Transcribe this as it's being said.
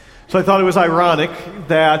So I thought it was ironic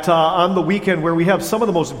that on the weekend where we have some of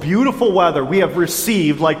the most beautiful weather we have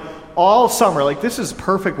received, like all summer, like this is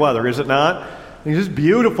perfect weather, is it not? It's just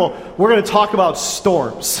beautiful. We're going to talk about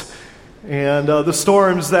storms and the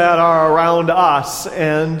storms that are around us.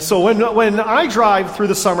 And so when I drive through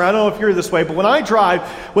the summer, I don't know if you're this way, but when I drive,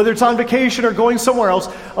 whether it's on vacation or going somewhere else,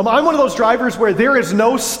 I'm one of those drivers where there is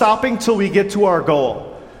no stopping till we get to our goal.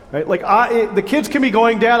 Right? Like the kids can be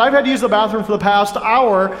going, Dad, I've had to use the bathroom for the past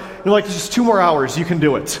hour. You're like, just 2 more hours, you can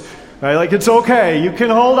do it. Right? Like, it's okay, you can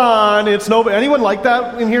hold on. It's no, anyone like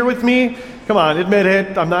that in here with me? Come on, admit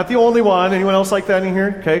it. I'm not the only one. Anyone else like that in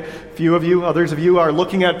here? Okay, a few of you, others of you are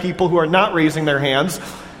looking at people who are not raising their hands.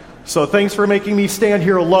 So thanks for making me stand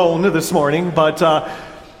here alone this morning. But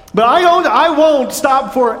I won't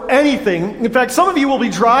stop for anything. In fact, some of you will be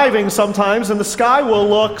driving sometimes, and the sky will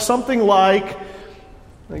look something like,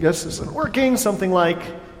 I guess this isn't working, something like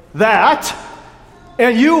that,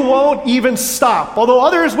 and you won't even stop, although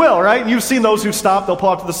others will, right? You've seen those who stop. They'll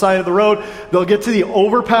pull out to the side of the road, they'll get to the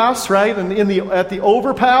overpass, right? And at the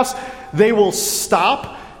overpass, they will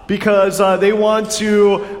stop because they want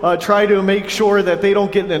to try to make sure that they don't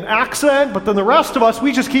get in an accident, but then the rest of us,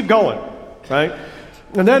 we just keep going, right?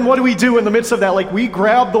 And then what do we do in the midst of that? Like, we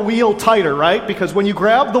grab the wheel tighter, right? Because when you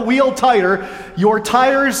grab the wheel tighter, your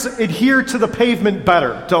tires adhere to the pavement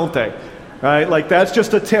better, don't they? Right? Like, that's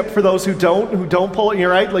just a tip for those who don't pull it,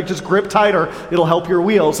 right? Like, just grip tighter, it'll help your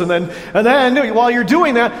wheels. And then while you're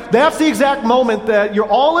doing that, that's the exact moment that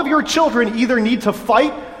all of your children either need to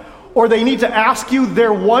fight or they need to ask you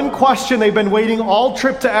their one question they've been waiting all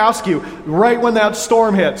trip to ask you, right when that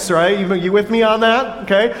storm hits, right? You with me on that?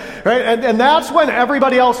 Okay? Right? And that's when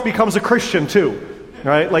everybody else becomes a Christian too,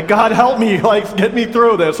 right? Like, God help me, like, get me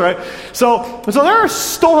through this, right? So there are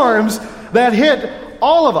storms that hit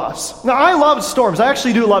all of us. Now, I love storms. I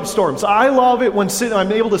actually do love storms. I love it when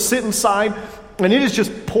I'm able to sit inside and it is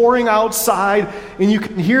just pouring outside and you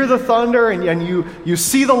can hear the thunder and you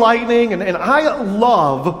see the lightning and I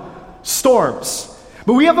love storms.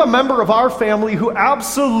 But we have a member of our family who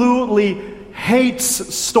absolutely hates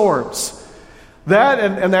storms.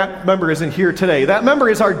 And that member isn't here today. That member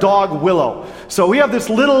is our dog, Willow. So we have this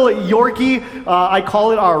little Yorkie. I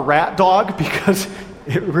call it our rat dog because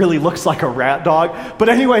it really looks like a rat dog. But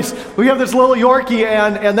anyways, we have this little Yorkie,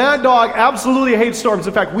 and that dog absolutely hates storms.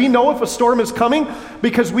 In fact, we know if a storm is coming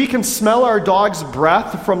because we can smell our dog's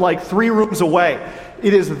breath from like 3 rooms away.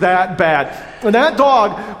 It is that bad. And that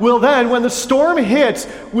dog will then, when the storm hits,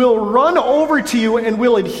 will run over to you and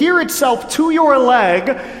will adhere itself to your leg.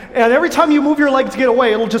 And every time you move your leg to get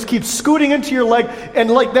away, it'll just keep scooting into your leg. And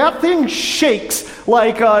like that thing shakes,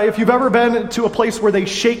 like if you've ever been to a place where they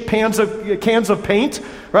shake cans of paint,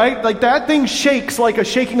 right? Like that thing shakes like a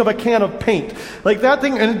shaking of a can of paint. Like that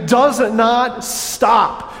thing, and it does not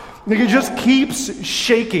stop. Like it just keeps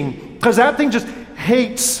shaking because that thing just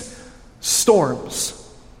hates storms.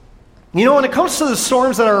 You know, when it comes to the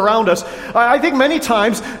storms that are around us, I think many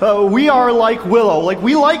times we are like Willow. Like,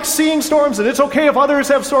 we like seeing storms, and it's okay if others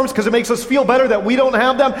have storms because it makes us feel better that we don't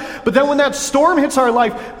have them. But then when that storm hits our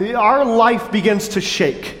life begins to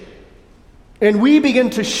shake. And we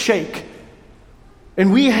begin to shake.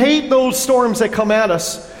 And we hate those storms that come at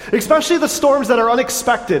us, especially the storms that are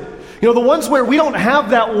unexpected. You know, the ones where we don't have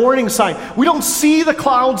that warning sign. We don't see the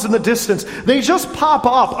clouds in the distance. They just pop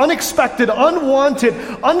up, unexpected, unwanted,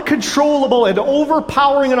 uncontrollable, and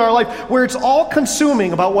overpowering in our life, where it's all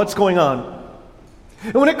consuming about what's going on.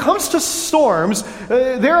 And when it comes to storms,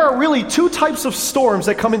 there are really 2 types of storms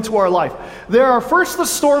that come into our life. There are first the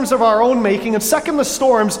storms of our own making, and second the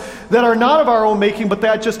storms that are not of our own making, but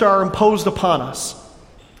that just are imposed upon us.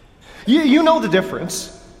 You know the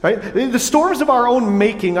difference. Right? The storms of our own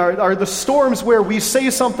making are the storms where we say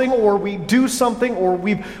something or we do something or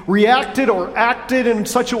we've reacted or acted in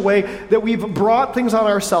such a way that we've brought things on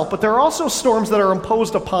ourselves. But there are also storms that are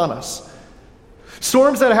imposed upon us.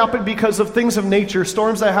 Storms that happen because of things of nature,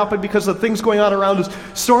 storms that happen because of things going on around us,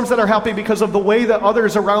 storms that are happening because of the way that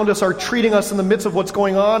others around us are treating us in the midst of what's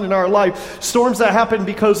going on in our life, storms that happen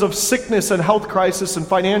because of sickness and health crisis and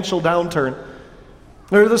financial downturn.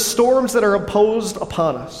 They're the storms that are imposed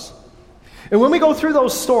upon us. And when we go through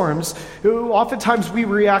those storms, oftentimes we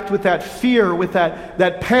react with that fear, with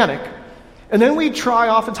that panic. And then we try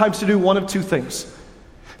oftentimes to do one of 2 things.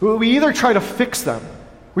 We either try to fix them.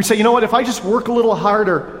 We say, you know what, if I just work a little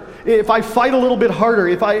harder, if I fight a little bit harder,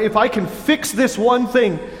 if I can fix this one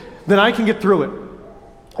thing, then I can get through it.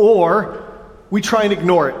 Or we try and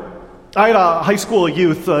ignore it. I had a high school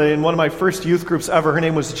youth in one of my first youth groups ever. Her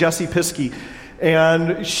name was Jessie Piskey.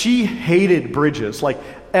 And she hated bridges, like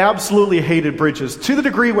absolutely hated bridges, to the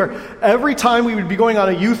degree where every time we would be going on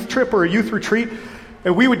a youth trip or a youth retreat,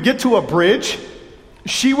 and we would get to a bridge,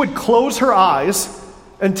 she would close her eyes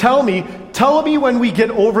and tell me when we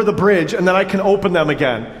get over the bridge, and then I can open them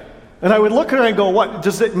again. And I would look at her and go, what,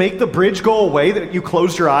 does it make the bridge go away that you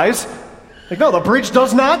closed your eyes? Like, no, the bridge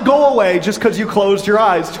does not go away just because you closed your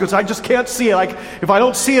eyes. She goes, I just can't see it. Like, if I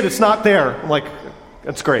don't see it, it's not there. I'm like,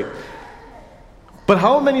 that's great. But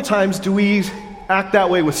how many times do we act that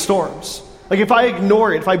way with storms? Like, if I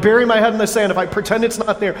ignore it, if I bury my head in the sand, if I pretend it's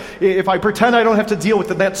not there, if I pretend I don't have to deal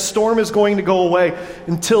with it, that storm is going to go away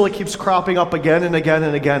until it keeps cropping up again and again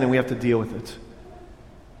and again, and we have to deal with it.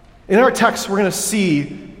 In our text, we're going to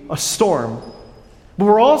see a storm. But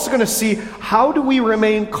we're also going to see, how do we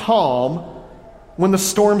remain calm when the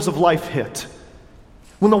storms of life hit?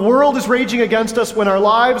 When the world is raging against us, when our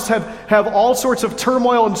lives have all sorts of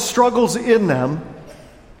turmoil and struggles in them,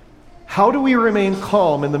 how do we remain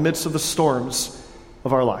calm in the midst of the storms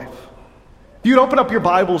of our life? If you'd open up your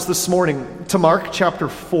Bibles this morning to Mark chapter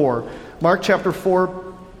 4. Mark chapter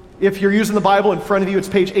 4. If you're using the Bible in front of you, it's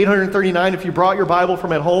page 839. If you brought your Bible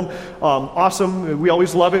from at home, awesome. We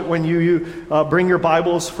always love it when you bring your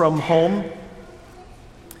Bibles from home.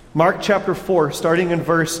 Mark chapter 4, starting in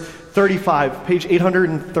verse 35, page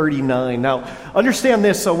 839. Now, understand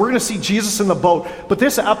this. So we're going to see Jesus in the boat, but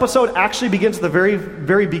this episode actually begins at the very,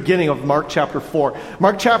 very beginning of Mark chapter 4.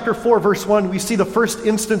 Mark chapter 4, verse 1, we see the first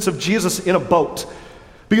instance of Jesus in a boat.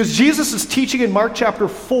 Because Jesus is teaching in Mark chapter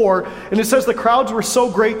 4, and it says the crowds were so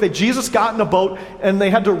great that Jesus got in a boat, and they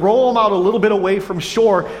had to roll him out a little bit away from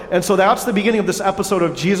shore. And so that's the beginning of this episode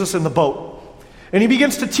of Jesus in the boat. And he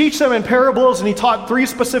begins to teach them in parables, and he taught 3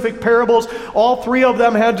 specific parables. All 3 of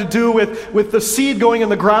them had to do with the seed going in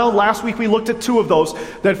the ground. Last week we looked at 2 of those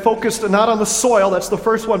that focused not on the soil, that's the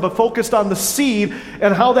first one, but focused on the seed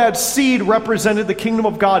and how that seed represented the kingdom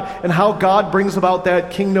of God and how God brings about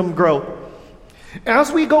that kingdom growth.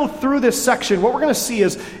 As we go through this section, what we're going to see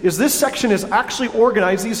is this section is actually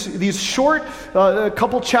organized. These short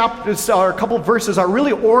couple chapters or a couple verses are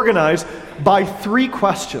really organized by 3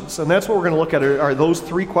 questions. And that's what we're going to look at are those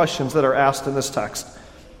 3 questions that are asked in this text.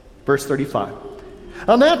 Verse 35.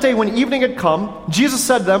 On that day, when evening had come, Jesus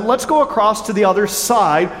said to them, let's go across to the other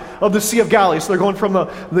side of the Sea of Galilee. So they're going from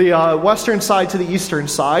the western side to the eastern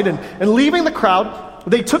side. And leaving the crowd,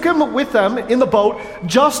 they took him with them in the boat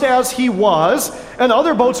just as he was, and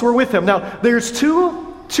other boats were with him. Now, there's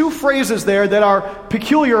two phrases there that are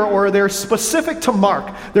peculiar or they're specific to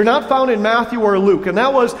Mark. They're not found in Matthew or Luke. And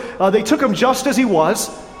that was, they took him just as he was,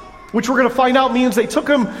 which we're going to find out means they took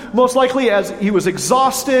him most likely as he was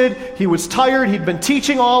exhausted, he was tired, he'd been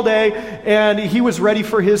teaching all day, and he was ready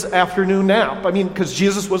for his afternoon nap. I mean, because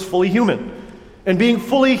Jesus was fully human. And being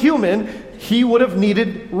fully human, he would have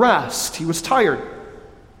needed rest. He was tired.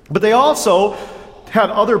 But they also had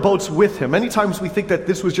other boats with him. Many times we think that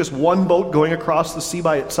this was just one boat going across the sea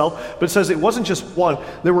by itself, but it says it wasn't just one.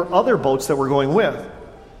 There were other boats that were going with.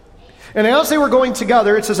 And as they were going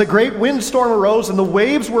together, it says a great windstorm arose and the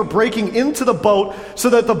waves were breaking into the boat so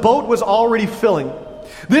that the boat was already filling.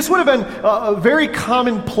 This would have been a very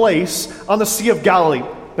common place on the Sea of Galilee.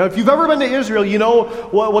 Now, if you've ever been to Israel, you know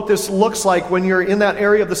what this looks like when you're in that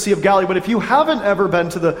area of the Sea of Galilee. But if you haven't ever been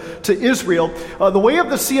to Israel, the way of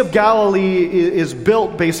the Sea of Galilee is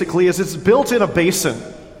built, basically, is it's built in a basin.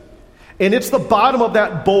 And it's the bottom of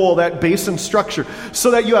that bowl, that basin structure,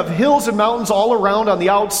 so that you have hills and mountains all around on the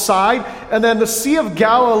outside, and then the Sea of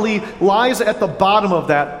Galilee lies at the bottom of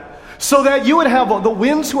that. So that you would have the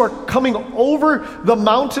winds who are coming over the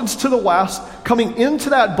mountains to the west, coming into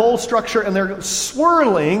that bowl structure, and they're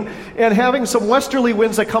swirling and having some westerly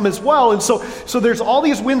winds that come as well. And so there's all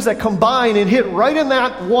these winds that combine and hit right in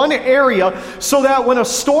that one area, so that when a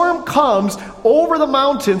storm comes over the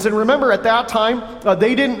mountains, and remember at that time,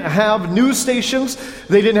 they didn't have news stations,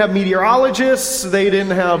 they didn't have meteorologists, they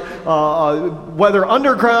didn't have Weather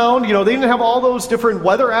Underground, they didn't have all those different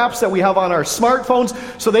weather apps that we have on our smartphones,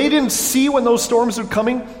 so they didn't see when those storms were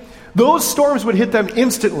coming. Those storms would hit them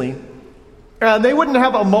instantly, and they wouldn't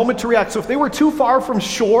have a moment to react. So if they were too far from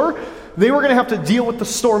shore, they were going to have to deal with the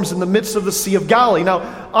storms in the midst of the Sea of Galilee.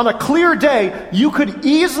 Now, on a clear day, you could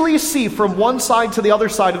easily see from one side to the other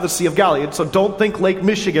side of the Sea of Galilee. And so don't think Lake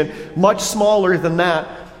Michigan, much smaller than that.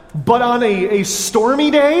 But on a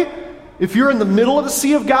stormy day, if you're in the middle of the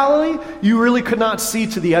Sea of Galilee, you really could not see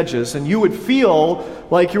to the edges, and you would feel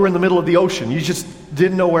like you were in the middle of the ocean. You just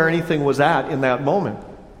didn't know where anything was at in that moment.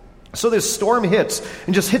 So this storm hits,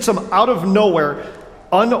 and just hits them out of nowhere,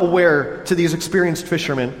 unaware to these experienced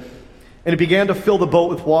fishermen, and it began to fill the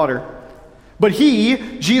boat with water. But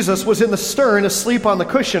he, Jesus, was in the stern, asleep on the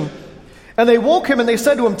cushion. And they woke him and they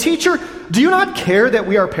said to him, "Teacher, do you not care that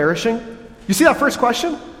we are perishing?" You see that first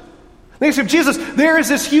question? They said, "Jesus, there is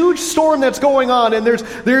this huge storm that's going on, and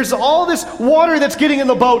there's all this water that's getting in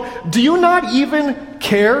the boat. Do you not even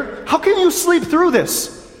care? How can you sleep through this?"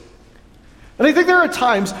 And I think there are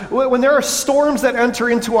times when there are storms that enter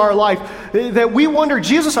into our life that we wonder,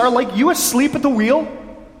 "Jesus, are like you asleep at the wheel?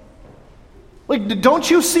 Like, don't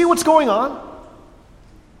you see what's going on?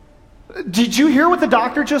 Did you hear what the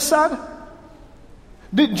doctor just said?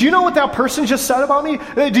 Did you know what that person just said about me?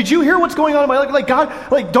 Did you hear what's going on in my life? Like, God,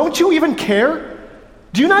 like, don't you even care?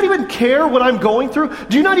 Do you not even care what I'm going through?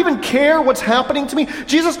 Do you not even care what's happening to me?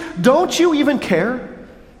 Jesus, don't you even care?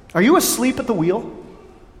 Are you asleep at the wheel?"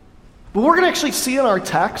 What we're going to actually see in our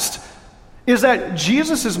text is that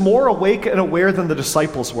Jesus is more awake and aware than the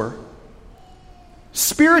disciples were.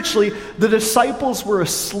 Spiritually, the disciples were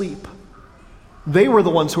asleep. They were the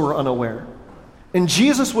ones who were unaware. And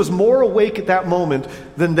Jesus was more awake at that moment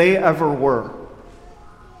than they ever were.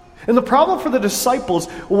 And the problem for the disciples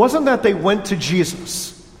wasn't that they went to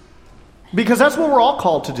Jesus, because that's what we're all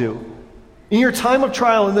called to do. In your time of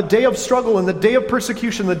trial, in the day of struggle, in the day of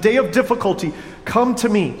persecution, the day of difficulty, come to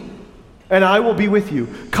me, and I will be with you.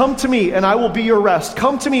 Come to me, and I will be your rest.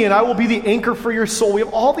 Come to me, and I will be the anchor for your soul. We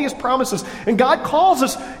have all these promises, and God calls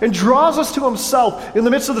us and draws us to himself in the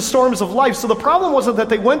midst of the storms of life. So the problem wasn't that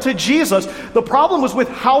they went to Jesus. The problem was with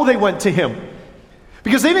how they went to him.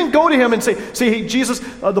 Because they didn't go to him and say, "Hey, Jesus,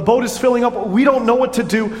 the boat is filling up. We don't know what to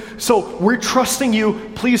do, so we're trusting you.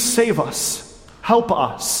 Please save us. Help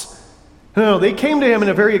us." No, they came to him in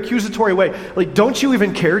a very accusatory way. Like, "Don't you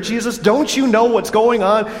even care, Jesus? Don't you know what's going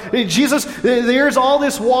on? Hey, Jesus, there's all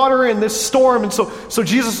this water and this storm, and so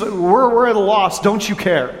Jesus, we're at a loss. Don't you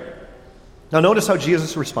care?" Now notice how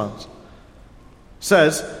Jesus responds. It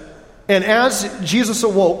says, "And as Jesus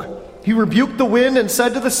awoke, he rebuked the wind and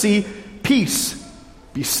said to the sea, 'Peace,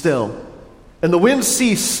 be still.' And the wind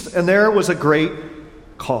ceased, and there was a great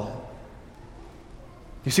calm."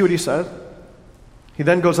 You see what he said? He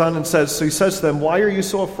then goes on and says to them, "Why are you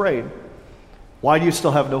so afraid? Why do you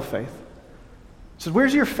still have no faith?" He said,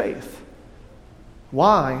 "Where's your faith?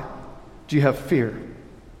 Why do you have fear?"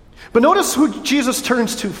 But notice who Jesus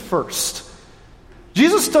turns to first.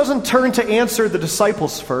 Jesus doesn't turn to answer the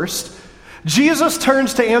disciples first. Jesus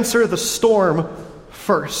turns to answer the storm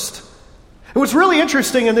first. And what's really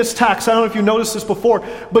interesting in this text, I don't know if you noticed this before,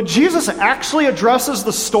 but Jesus actually addresses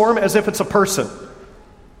the storm as if it's a person.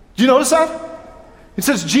 Do you notice that? It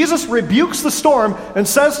says Jesus rebukes the storm and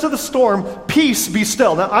says to the storm, "Peace, be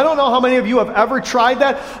still." Now, I don't know how many of you have ever tried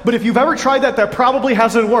that, but if you've ever tried that, that probably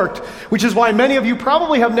hasn't worked, which is why many of you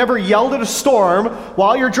probably have never yelled at a storm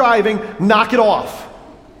while you're driving, "Knock it off."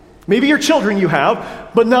 Maybe your children you have,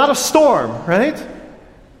 but not a storm, right?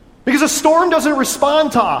 Because a storm doesn't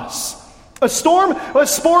respond to us. A storm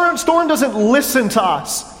doesn't listen to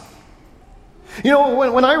us. You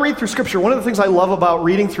know, when I read through Scripture, one of the things I love about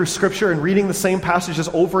reading through Scripture and reading the same passages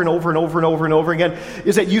over and over and over and over and over again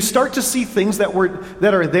is that you start to see things that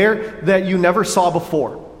are there that you never saw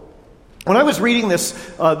before. When I was reading this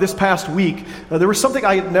past week, there was something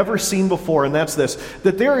I had never seen before, and that's this: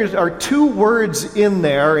 that there are two words in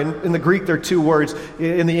there. In the Greek, there are two words.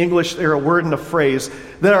 In the English, they're a word and a phrase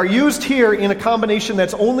that are used here in a combination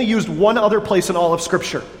that's only used one other place in all of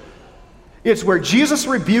Scripture. It's where Jesus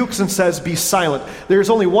rebukes and says, "Be silent." There's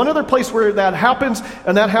only one other place where that happens,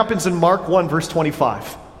 and that happens in Mark 1, verse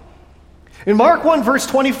 25. In Mark 1, verse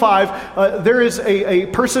 25, there is a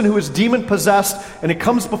person who is demon-possessed, and it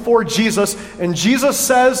comes before Jesus, and Jesus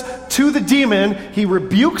says to the demon, he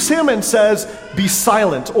rebukes him and says, "Be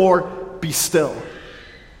silent," or "Be still."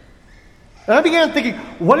 And I began thinking,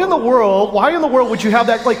 why in the world would you have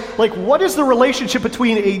that? Like, what is the relationship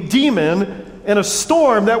between a demon and a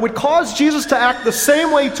storm that would cause Jesus to act the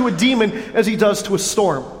same way to a demon as he does to a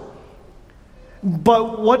storm?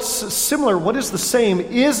 But what's similar, what is the same,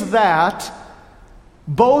 is that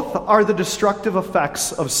both are the destructive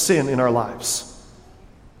effects of sin in our lives.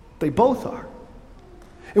 They both are.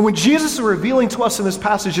 And what Jesus is revealing to us in this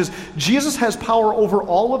passage is Jesus has power over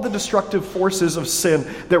all of the destructive forces of sin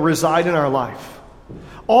that reside in our life.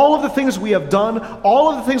 All of the things we have done, all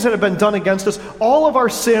of the things that have been done against us, all of our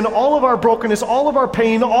sin, all of our brokenness, all of our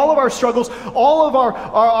pain, all of our struggles,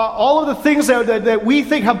 all of the things that we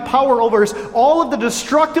think have power over us, all of the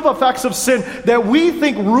destructive effects of sin that we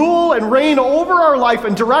think rule and reign over our life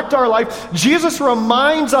and direct our life, Jesus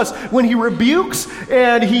reminds us when he rebukes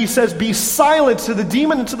and he says, "Be silent," to the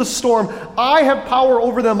demon and to the storm. I have power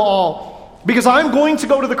over them all. Because I'm going to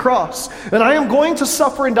go to the cross, and I am going to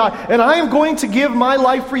suffer and die, and I am going to give my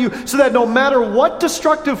life for you, so that no matter what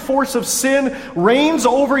destructive force of sin reigns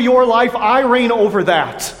over your life, I reign over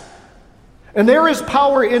that. And there is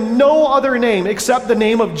power in no other name except the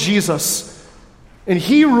name of Jesus. And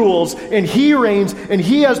He rules, and He reigns, and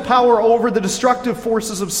He has power over the destructive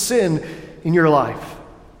forces of sin in your life.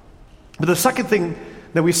 But the second thing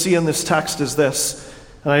that we see in this text is this,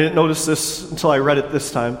 and I didn't notice this until I read it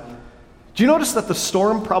this time. Do you notice that the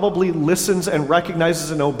storm probably listens and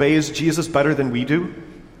recognizes and obeys Jesus better than we do?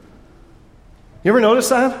 You ever notice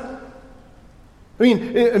that? I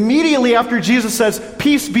mean, immediately after Jesus says,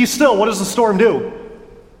 "Peace, be still," what does the storm do?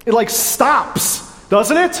 It stops,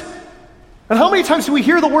 doesn't it? And how many times do we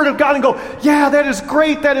hear the word of God and go, "Yeah, that is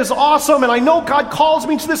great, that is awesome, and I know God calls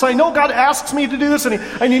me to this, I know God asks me to do this,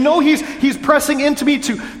 and you know He's pressing into me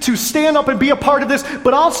to stand up and be a part of this,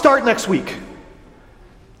 but I'll start next week."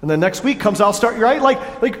 And then next week comes, I'll start, right?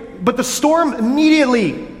 But the storm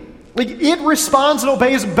immediately, it responds and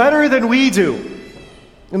obeys better than we do.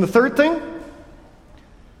 And the third thing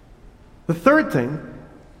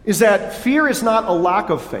is that fear is not a lack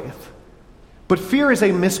of faith, but fear is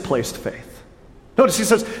a misplaced faith. Notice he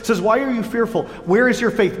says, "Why are you fearful? Where is your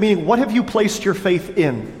faith?" Meaning, what have you placed your faith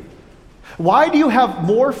in? Why do you have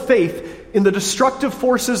more faith in the destructive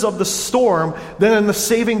forces of the storm than in the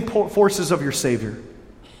saving forces of your Savior?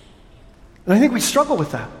 And I think we struggle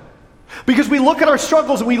with that. Because we look at our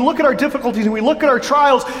struggles and we look at our difficulties and we look at our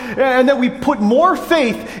trials, and then we put more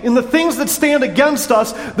faith in the things that stand against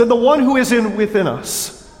us than the one who is within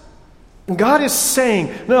us. And God is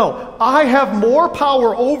saying, no, I have more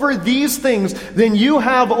power over these things than you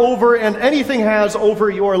have over and anything has over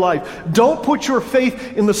your life. Don't put your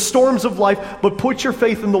faith in the storms of life, but put your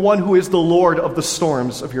faith in the one who is the Lord of the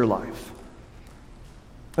storms of your life.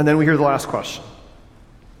 And then we hear the last question.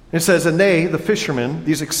 It says, and they, the fishermen,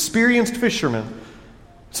 these experienced fishermen,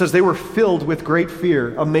 it says they were filled with great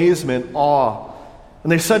fear, amazement, awe.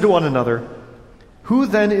 And they said to one another, "Who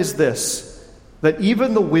then is this, that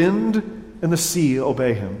even the wind and the sea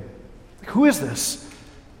obey him?" Who is this?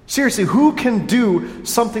 Seriously, who can do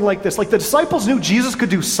something like this? The disciples knew Jesus could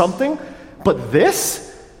do something, but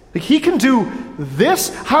this? He can do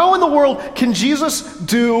this? How in the world can Jesus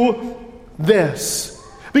do this?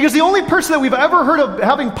 Because the only person that we've ever heard of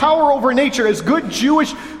having power over nature as good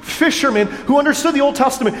Jewish fishermen who understood the Old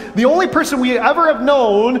Testament, the only person we ever have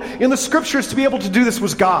known in the Scriptures to be able to do this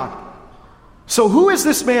was God. So who is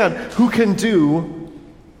this man who can do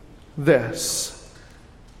this?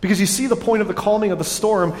 Because you see, the point of the calming of the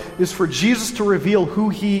storm is for Jesus to reveal who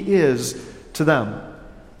He is to them.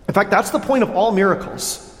 In fact, that's the point of all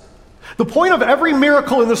miracles. The point of every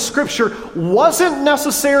miracle in the Scripture wasn't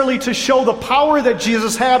necessarily to show the power that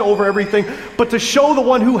Jesus had over everything, but to show the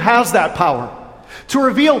one who has that power, to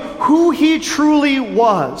reveal who He truly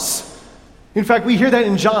was. In fact, we hear that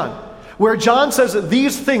in John, where John says that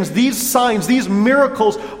these things, these signs, these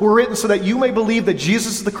miracles were written so that you may believe that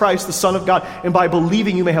Jesus is the Christ, the Son of God, and by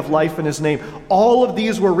believing you may have life in His name. All of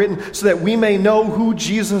these were written so that we may know who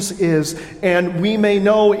Jesus is, and we may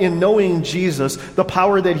know in knowing Jesus the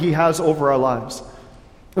power that He has over our lives.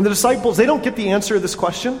 And the disciples, they don't get the answer to this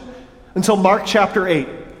question until Mark chapter 8.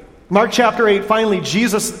 Mark chapter 8, finally,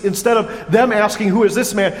 Jesus, instead of them asking, "Who is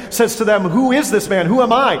this man?" says to them, "Who is this man? Who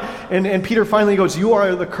am I?" And Peter finally goes, "You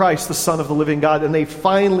are the Christ, the Son of the living God." And they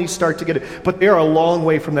finally start to get it. But they're a long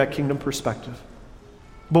way from that kingdom perspective.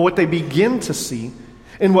 But what they begin to see,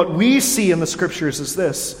 and what we see in the Scriptures is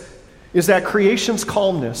this, is that creation's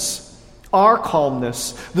calmness, our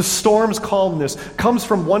calmness, the storm's calmness, comes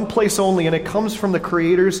from one place only, and it comes from the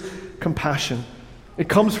Creator's compassion. It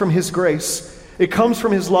comes from His grace. It comes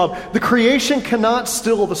from His love. The creation cannot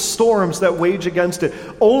still the storms that wage against it.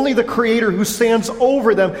 Only the Creator who stands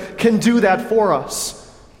over them can do that for us.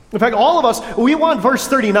 In fact, all of us, we want verse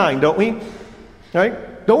 39, don't we?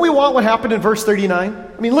 Right? Don't we want what happened in verse 39?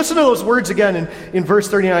 I mean, listen to those words again in verse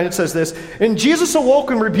 39. It says this, "And Jesus awoke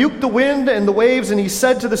and rebuked the wind and the waves, and He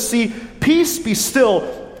said to the sea, 'Peace, be still.'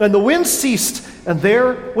 And the wind ceased, and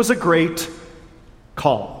there was a great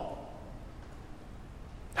calm."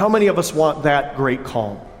 How many of us want that great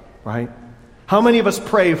calm, right? How many of us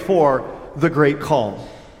pray for the great calm?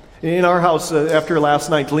 In our house, after last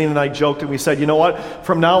night, Deline and I joked and we said, you know what?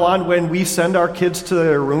 From now on, when we send our kids to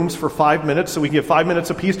their rooms for 5 minutes so we can get 5 minutes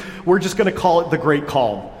apiece, we're just going to call it the great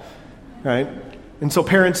calm, right? And so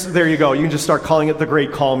parents, there you go. You can just start calling it the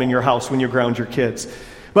great calm in your house when you ground your kids.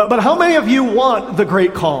 But how many of you want the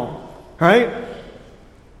great calm, right?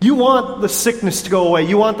 You want the sickness to go away.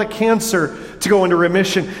 You want the cancer to go into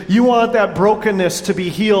remission. You want that brokenness to be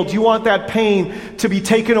healed. You want that pain to be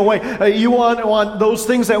taken away. You want those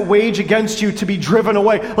things that wage against you to be driven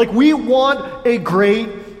away. Like, we want a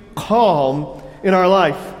great calm in our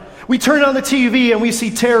life. We turn on the TV and we see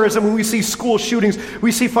terrorism, we see school shootings,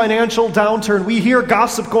 we see financial downturn, we hear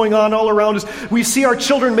gossip going on all around us, we see our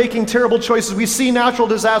children making terrible choices, we see natural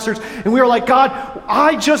disasters, and we are like, God,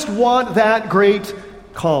 I just want that great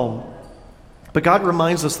calm. But God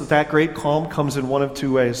reminds us that that great calm comes in one of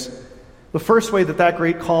two ways. The first way that that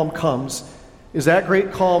great calm comes is that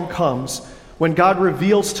great calm comes when God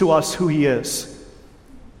reveals to us who He is.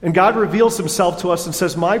 And God reveals Himself to us and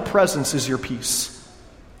says, my presence is your peace.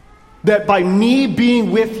 That by me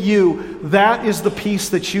being with you, that is the peace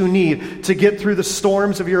that you need to get through the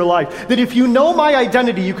storms of your life. That if you know my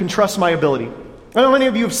identity, you can trust my ability. I don't know how many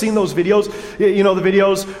of you have seen those videos. You know, the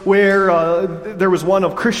videos where there was one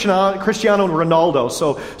of Cristiano Ronaldo.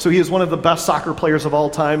 So he is one of the best soccer players of all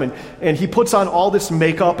time. And he puts on all this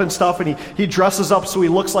makeup and stuff. And he dresses up so he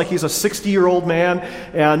looks like he's a 60-year-old man.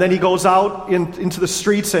 And then he goes out into the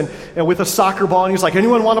streets and with a soccer ball. And he's like,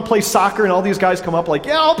 anyone want to play soccer? And all these guys come up like,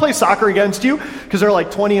 yeah, I'll play soccer against you. Because they're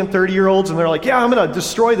like 20 and 30-year-olds. And they're like, yeah, I'm going to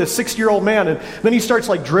destroy this 60-year-old man. And then he starts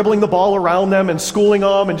like dribbling the ball around them and schooling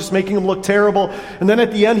them and just making them look terrible. And then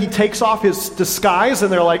at the end, he takes off his disguise,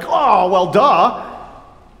 and they're like, oh, well, duh.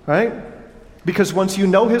 Right? Because once you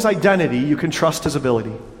know His identity, you can trust His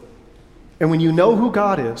ability. And when you know who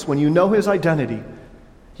God is, when you know His identity,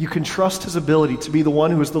 you can trust His ability to be the one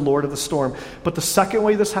who is the Lord of the storm. But the second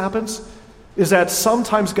way this happens is that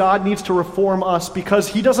sometimes God needs to reform us because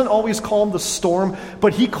He doesn't always calm the storm,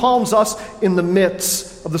 but He calms us in the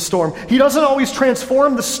midst of the storm. He doesn't always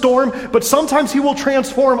transform the storm, but sometimes He will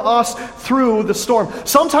transform us through the storm.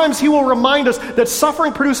 Sometimes He will remind us that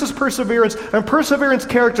suffering produces perseverance, and perseverance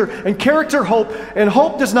character, and character hope, and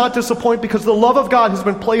hope does not disappoint because the love of God has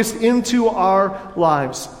been placed into our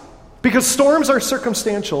lives. Because storms are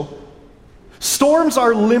circumstantial. Storms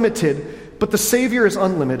are limited, but the Savior is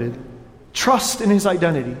unlimited. Trust in His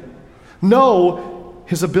identity. Know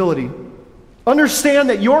His ability. Understand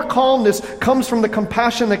that your calmness comes from the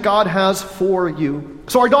compassion that God has for you.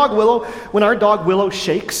 So our dog Willow, when our dog Willow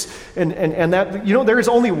shakes, and that, you know, there is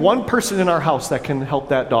only one person in our house that can help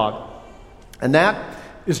that dog. And that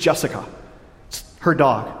is Jessica. It's her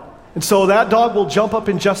dog. And so that dog will jump up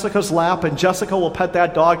in Jessica's lap, and Jessica will pet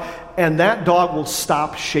that dog, and that dog will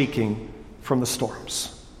stop shaking from the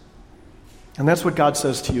storms. And that's what God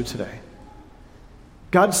says to you today.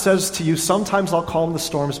 God says to you, sometimes I'll calm the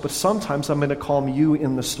storms, but sometimes I'm going to calm you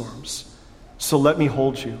in the storms. So let me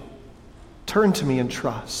hold you. Turn to me and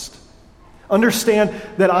trust. Understand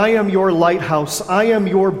that I am your lighthouse. I am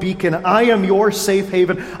your beacon. I am your safe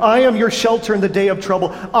haven. I am your shelter in the day of trouble.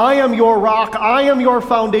 I am your rock. I am your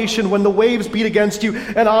foundation when the waves beat against you.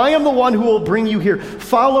 And I am the one who will bring you here.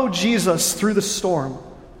 Follow Jesus through the storm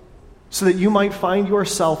so that you might find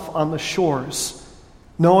yourself on the shores,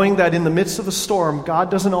 knowing that in the midst of the storm,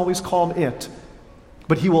 God doesn't always calm it,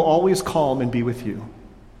 but He will always calm and be with you.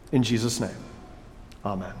 In Jesus' name,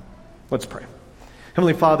 amen. Let's pray.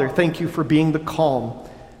 Heavenly Father, thank you for being the calm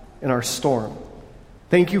in our storm.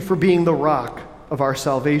 Thank you for being the rock of our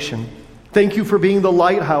salvation. Thank you for being the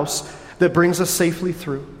lighthouse that brings us safely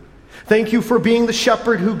through. Thank you for being the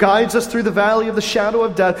shepherd who guides us through the valley of the shadow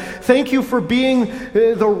of death. Thank you for being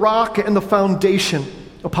the rock and the foundation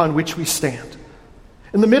upon which we stand.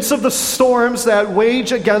 In the midst of the storms that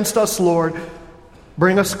wage against us, Lord,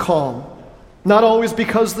 bring us calm. Not always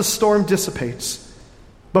because the storm dissipates,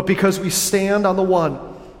 but because we stand on the one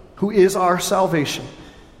who is our salvation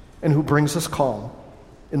and who brings us calm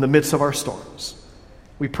in the midst of our storms.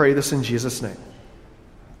 We pray this in Jesus' name.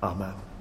 Amen.